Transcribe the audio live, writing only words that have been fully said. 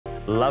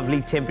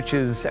Lovely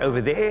temperatures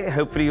over there.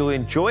 Hopefully you'll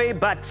enjoy,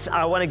 but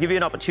I want to give you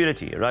an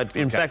opportunity, right?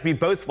 In fact, we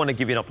both want to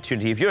give you an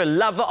opportunity. If you're a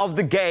lover of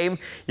the game,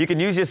 you can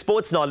use your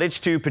sports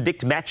knowledge to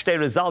predict matchday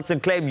results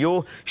and claim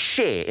your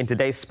share in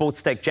today's sports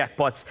stake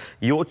jackpots.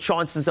 Your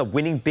chances of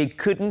winning big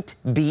couldn't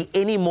be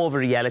any more of a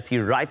reality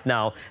right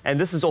now, and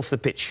this is off the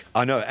pitch.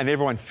 I know, and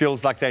everyone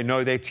feels like they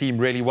know their team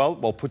really well.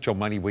 Well, put your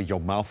money where your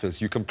mouth is.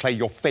 You can play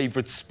your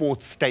favourite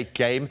sports stake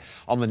game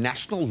on the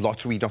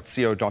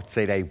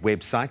nationallottery.co.za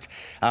website.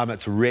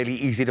 It's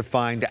really easy to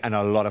find and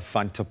a lot of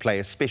fun to play,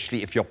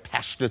 especially if you're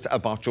passionate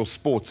about your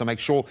sport. So make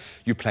sure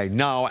you play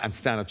now and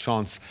stand a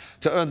chance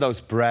to earn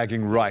those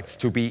bragging rights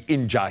to be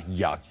in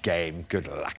your game. Good luck.